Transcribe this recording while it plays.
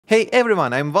Hey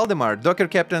everyone, I'm Valdemar, Docker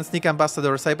Captain, Snyk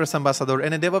Ambassador, Cypress Ambassador,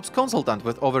 and a DevOps consultant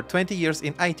with over 20 years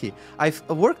in IT. I've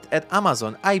worked at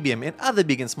Amazon, IBM, and other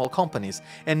big and small companies,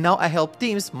 and now I help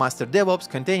teams master DevOps,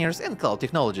 containers, and cloud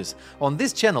technologies. On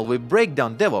this channel, we break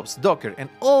down DevOps, Docker, and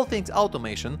all things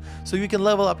automation so you can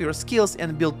level up your skills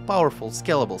and build powerful,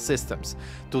 scalable systems.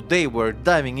 Today, we're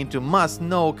diving into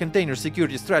must-know container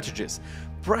security strategies.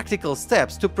 Practical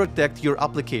steps to protect your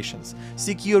applications,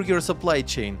 secure your supply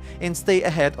chain, and stay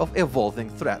ahead of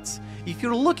evolving threats. If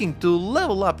you're looking to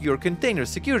level up your container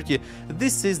security,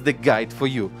 this is the guide for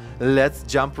you. Let's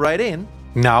jump right in.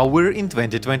 Now we're in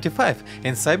 2025,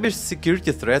 and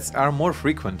cybersecurity threats are more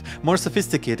frequent, more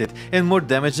sophisticated, and more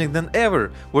damaging than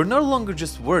ever. We're no longer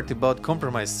just worried about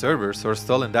compromised servers or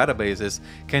stolen databases.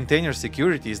 Container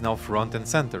security is now front and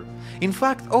center. In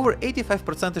fact, over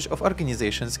 85% of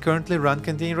organizations currently run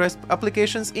containerized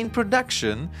applications in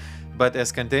production. But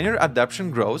as container adoption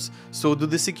grows, so do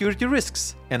the security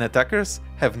risks, and attackers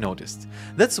have noticed.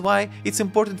 That's why it's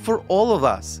important for all of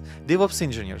us, DevOps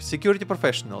engineers, security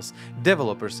professionals,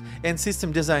 developers, and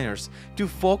system designers, to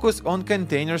focus on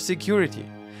container security.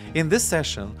 In this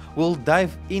session, we'll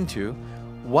dive into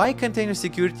why container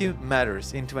security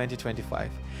matters in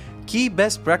 2025, key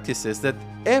best practices that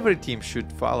every team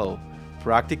should follow,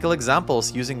 practical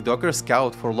examples using Docker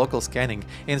Scout for local scanning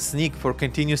and Snyk for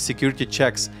continuous security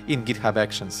checks in GitHub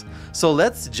Actions. So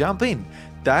let's jump in.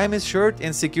 Time is short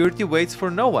and security waits for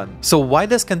no one. So why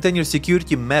does container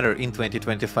security matter in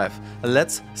 2025?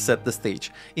 Let's set the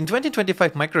stage. In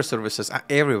 2025, microservices are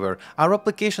everywhere. Our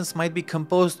applications might be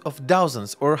composed of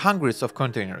dozens or hundreds of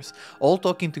containers, all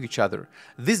talking to each other.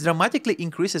 This dramatically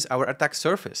increases our attack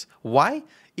surface. Why?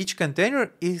 Each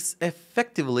container is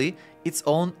effectively its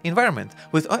own environment,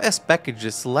 with OS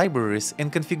packages, libraries,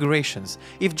 and configurations.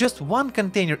 If just one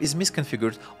container is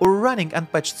misconfigured or running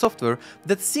unpatched software,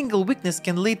 that single weakness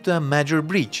can lead to a major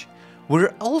breach.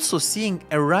 We're also seeing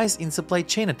a rise in supply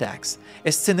chain attacks,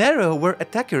 a scenario where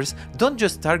attackers don't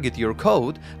just target your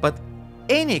code, but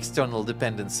any external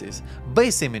dependencies,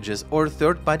 base images, or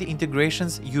third-party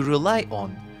integrations you rely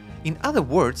on. In other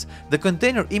words, the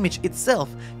container image itself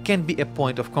can be a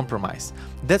point of compromise.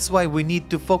 That's why we need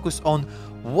to focus on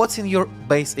what's in your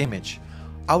base image,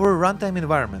 our runtime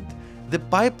environment, the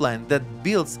pipeline that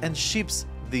builds and ships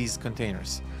these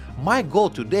containers. My goal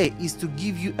today is to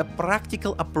give you a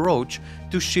practical approach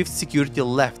to shift security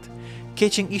left,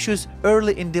 catching issues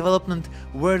early in development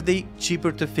where they're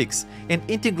cheaper to fix, and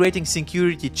integrating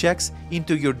security checks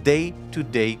into your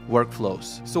day-to-day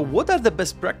workflows. So what are the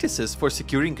best practices for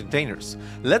securing containers?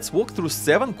 Let's walk through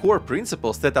 7 core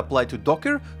principles that apply to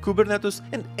Docker, Kubernetes,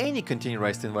 and any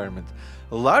containerized environment.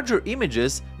 Larger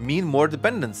images mean more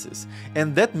dependencies,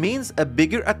 and that means a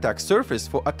bigger attack surface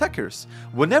for attackers.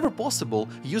 Whenever possible,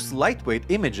 use lightweight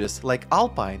images like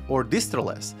Alpine or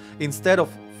Distroless instead of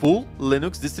full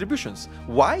Linux distributions.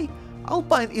 Why?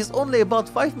 Alpine is only about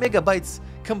 5 megabytes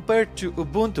compared to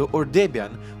Ubuntu or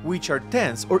Debian, which are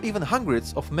tens or even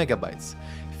hundreds of megabytes.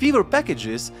 Fewer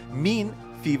packages mean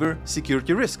fewer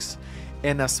security risks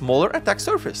and a smaller attack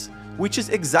surface, which is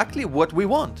exactly what we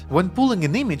want. When pulling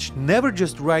an image, never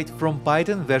just write from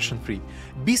Python version 3.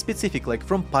 Be specific, like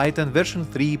from Python version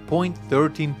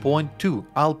 3.13.2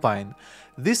 Alpine.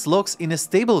 This locks in a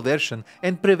stable version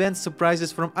and prevents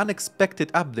surprises from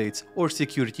unexpected updates or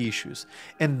security issues.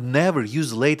 And never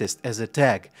use latest as a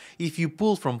tag. If you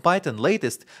pull from Python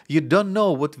latest, you don't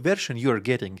know what version you are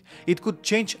getting. It could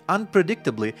change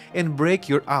unpredictably and break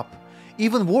your app.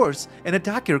 Even worse, an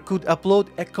attacker could upload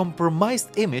a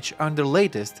compromised image under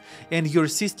latest, and your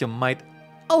system might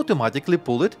automatically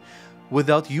pull it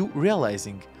without you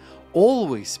realizing.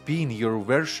 Always pin your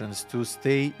versions to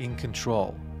stay in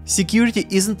control. Security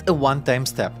isn't a one-time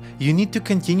step. You need to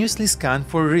continuously scan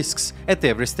for risks at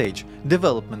every stage: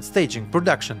 development, staging,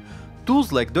 production.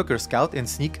 Tools like Docker Scout and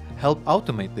Snyk help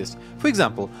automate this. For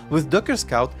example, with Docker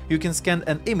Scout, you can scan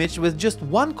an image with just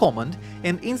one command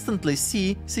and instantly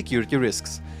see security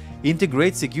risks.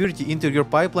 Integrate security into your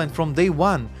pipeline from day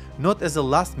one, not as a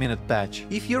last-minute patch.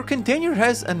 If your container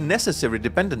has unnecessary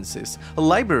dependencies,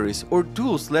 libraries, or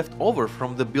tools left over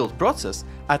from the build process,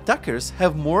 attackers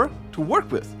have more to work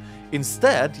with.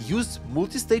 Instead, use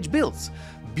multi-stage builds.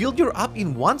 Build your app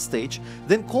in one stage,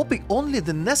 then copy only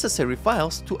the necessary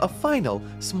files to a final,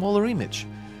 smaller image.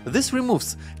 This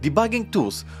removes debugging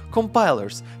tools,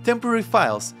 compilers, temporary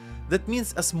files. That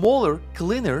means a smaller,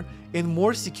 cleaner, and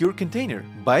more secure container.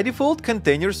 By default,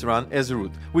 containers run as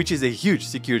root, which is a huge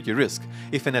security risk.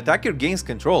 If an attacker gains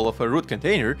control of a root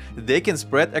container, they can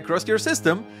spread across your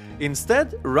system.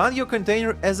 Instead, run your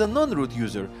container as a non-root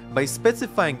user by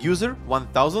specifying user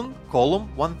 1000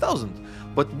 column 1000.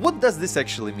 But what does this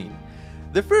actually mean?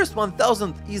 The first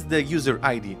 1000 is the user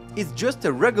ID. It's just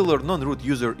a regular non-root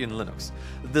user in Linux.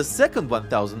 The second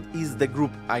 1000 is the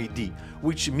group ID,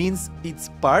 which means it's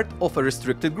part of a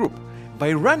restricted group.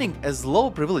 By running as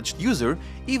low-privileged user,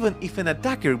 even if an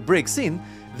attacker breaks in,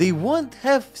 they won't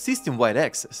have system-wide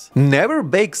access. Never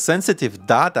bake sensitive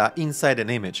data inside an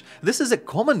image. This is a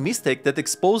common mistake that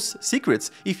exposes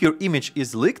secrets if your image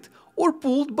is leaked or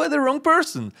pulled by the wrong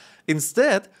person.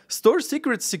 Instead, store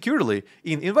secrets securely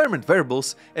in environment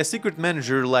variables, a secret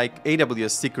manager like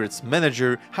AWS Secrets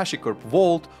Manager, HashiCorp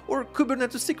Vault, or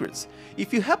Kubernetes Secrets.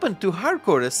 If you happen to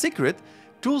hardcode a secret,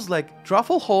 tools like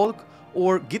Trufflehawk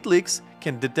or GitLeaks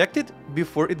can detect it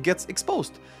before it gets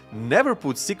exposed. Never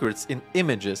put secrets in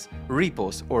images,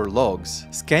 repos, or logs.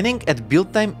 Scanning at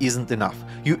build time isn't enough.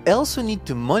 You also need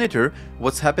to monitor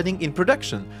what's happening in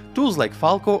production. Tools like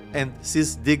Falco and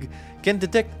sysdig can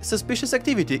detect suspicious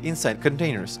activity inside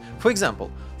containers. For example,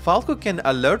 Falco can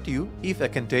alert you if a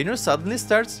container suddenly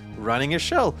starts running a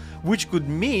shell, which could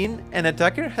mean an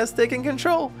attacker has taken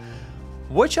control.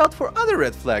 Watch out for other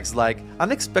red flags like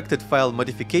unexpected file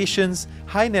modifications,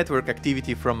 high network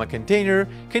activity from a container,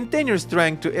 containers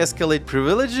trying to escalate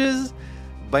privileges.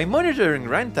 By monitoring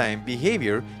runtime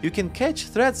behavior, you can catch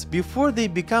threats before they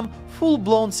become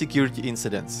full-blown security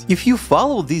incidents. If you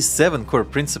follow these 7 core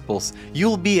principles,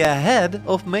 you'll be ahead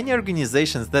of many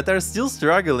organizations that are still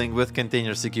struggling with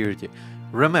container security.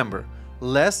 Remember,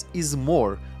 less is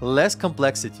more, less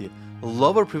complexity,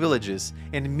 lower privileges,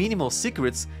 and minimal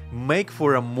secrets make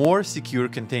for a more secure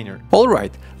container.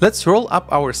 Alright, let's roll up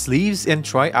our sleeves and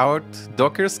try out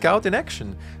Docker Scout in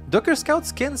action. Docker Scout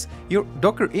scans your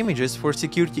Docker images for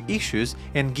security issues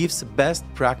and gives best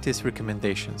practice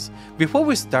recommendations. Before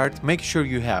we start, make sure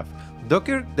you have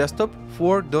Docker Desktop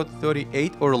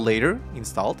 4.38 or later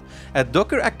installed, a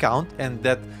Docker account, and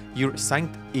that you're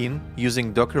signed in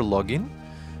using Docker login.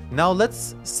 Now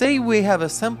let's say we have a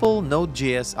simple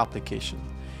Node.js application.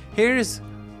 Here is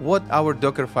what our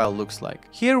Docker file looks like.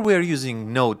 Here we are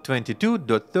using Node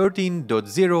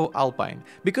 22.13.0 Alpine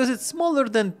because it's smaller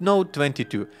than Node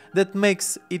 22. That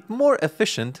makes it more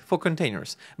efficient for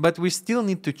containers, but we still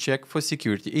need to check for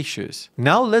security issues.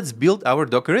 Now let's build our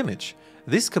Docker image.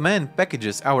 This command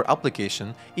packages our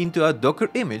application into a Docker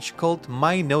image called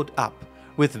myNodeApp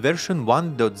with version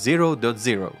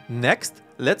 1.0.0. Next,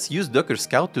 let's use Docker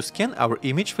Scout to scan our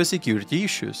image for security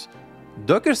issues.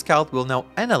 Docker Scout will now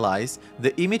analyze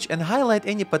the image and highlight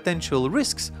any potential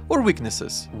risks or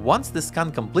weaknesses. Once the scan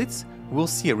completes, we'll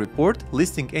see a report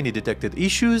listing any detected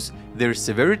issues, their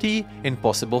severity, and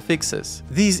possible fixes.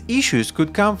 These issues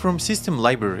could come from system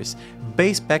libraries,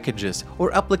 base packages,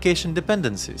 or application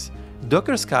dependencies.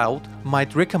 Docker Scout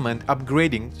might recommend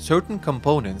upgrading certain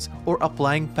components or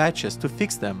applying patches to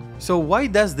fix them. So why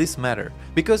does this matter?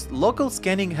 Because local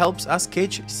scanning helps us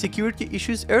catch security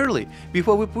issues early,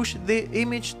 before we push the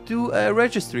image to a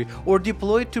registry or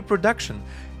deploy it to production.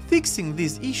 Fixing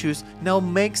these issues now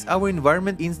makes our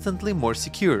environment instantly more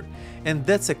secure. And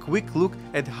that's a quick look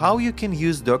at how you can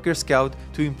use Docker Scout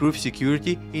to improve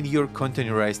security in your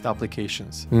containerized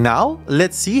applications. Now,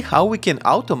 let's see how we can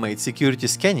automate security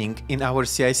scanning in our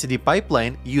CI/CD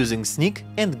pipeline using Snyk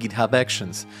and GitHub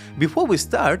Actions. Before we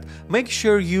start, make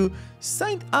sure you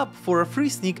signed up for a free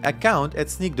Snyk account at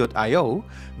snyk.io,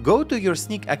 go to your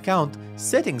Snyk account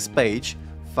settings page,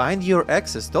 find your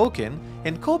access token,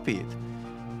 and copy it.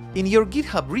 In your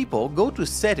GitHub repo, go to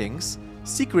Settings,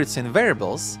 Secrets and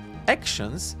Variables,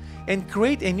 Actions, and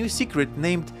create a new secret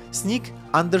named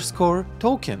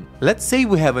Snyk_token. Let's say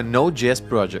we have a Node.js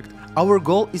project. Our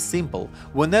goal is simple.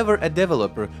 Whenever a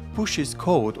developer pushes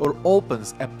code or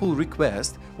opens a pull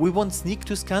request, we want Snyk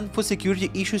to scan for security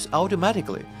issues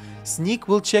automatically. Snyk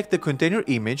will check the container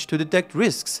image to detect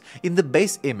risks in the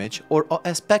base image or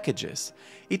OS packages.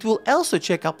 It will also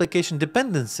check application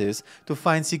dependencies to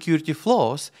find security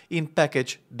flaws in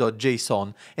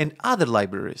package.json and other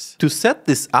libraries. To set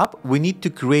this up, we need to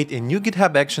create a new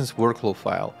GitHub Actions workflow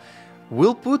file.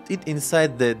 We'll put it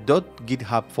inside the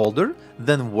 .github folder,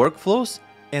 then workflows,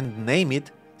 and name it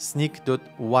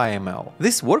snyk.yml.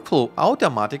 This workflow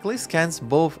automatically scans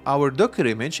both our Docker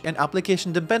image and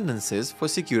application dependencies for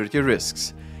security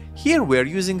risks. Here we are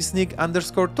using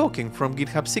Snyk_token from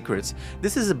GitHub Secrets.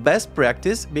 This is a best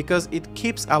practice because it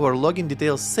keeps our login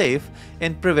details safe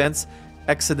and prevents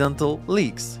Accidental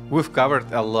leaks. We've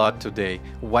covered a lot today.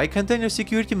 Why container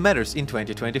security matters in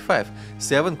 2025.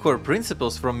 7 core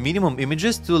principles from minimum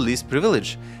images to least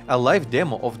privilege. A live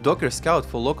demo of Docker Scout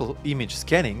for local image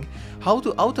scanning. How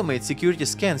to automate security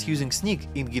scans using Snyk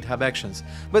in GitHub Actions.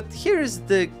 But here is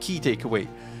the key takeaway.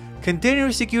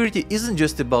 Container security isn't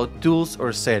just about tools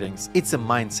or settings, it's a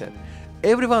mindset.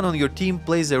 Everyone on your team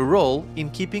plays a role in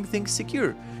keeping things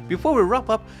secure. Before we wrap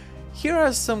up, here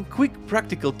are some quick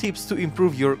practical tips to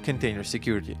improve your container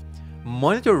security.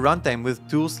 Monitor runtime with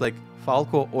tools like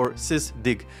Falco or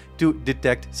sysdig to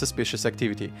detect suspicious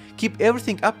activity. Keep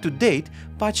everything up to date.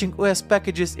 Patching OS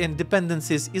packages and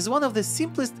dependencies is one of the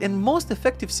simplest and most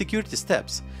effective security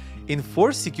steps.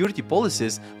 Enforce security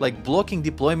policies like blocking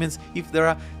deployments if there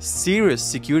are serious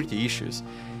security issues.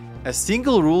 A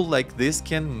single rule like this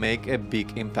can make a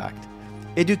big impact.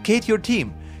 Educate your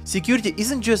team. Security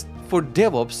isn't just for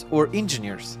DevOps or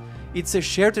engineers. It's a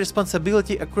shared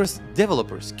responsibility across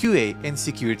developers, QA, and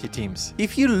security teams.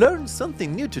 If you learned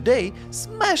something new today,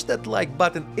 smash that like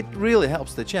button, it really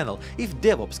helps the channel. If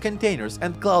DevOps, containers,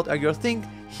 and cloud are your thing,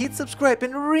 hit subscribe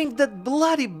and ring that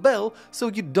bloody bell so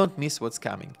you don't miss what's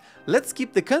coming. Let's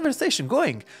keep the conversation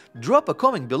going. Drop a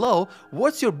comment below.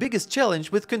 What's your biggest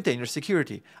challenge with container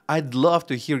security? I'd love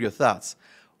to hear your thoughts.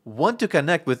 Want to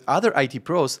connect with other IT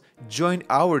pros? Join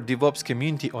our DevOps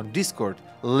community on Discord,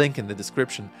 link in the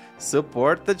description.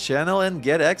 Support the channel and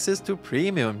get access to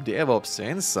premium DevOps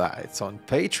insights on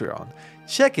Patreon.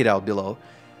 Check it out below.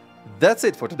 That's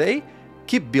it for today.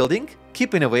 Keep building,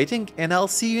 keep innovating, and I'll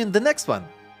see you in the next one.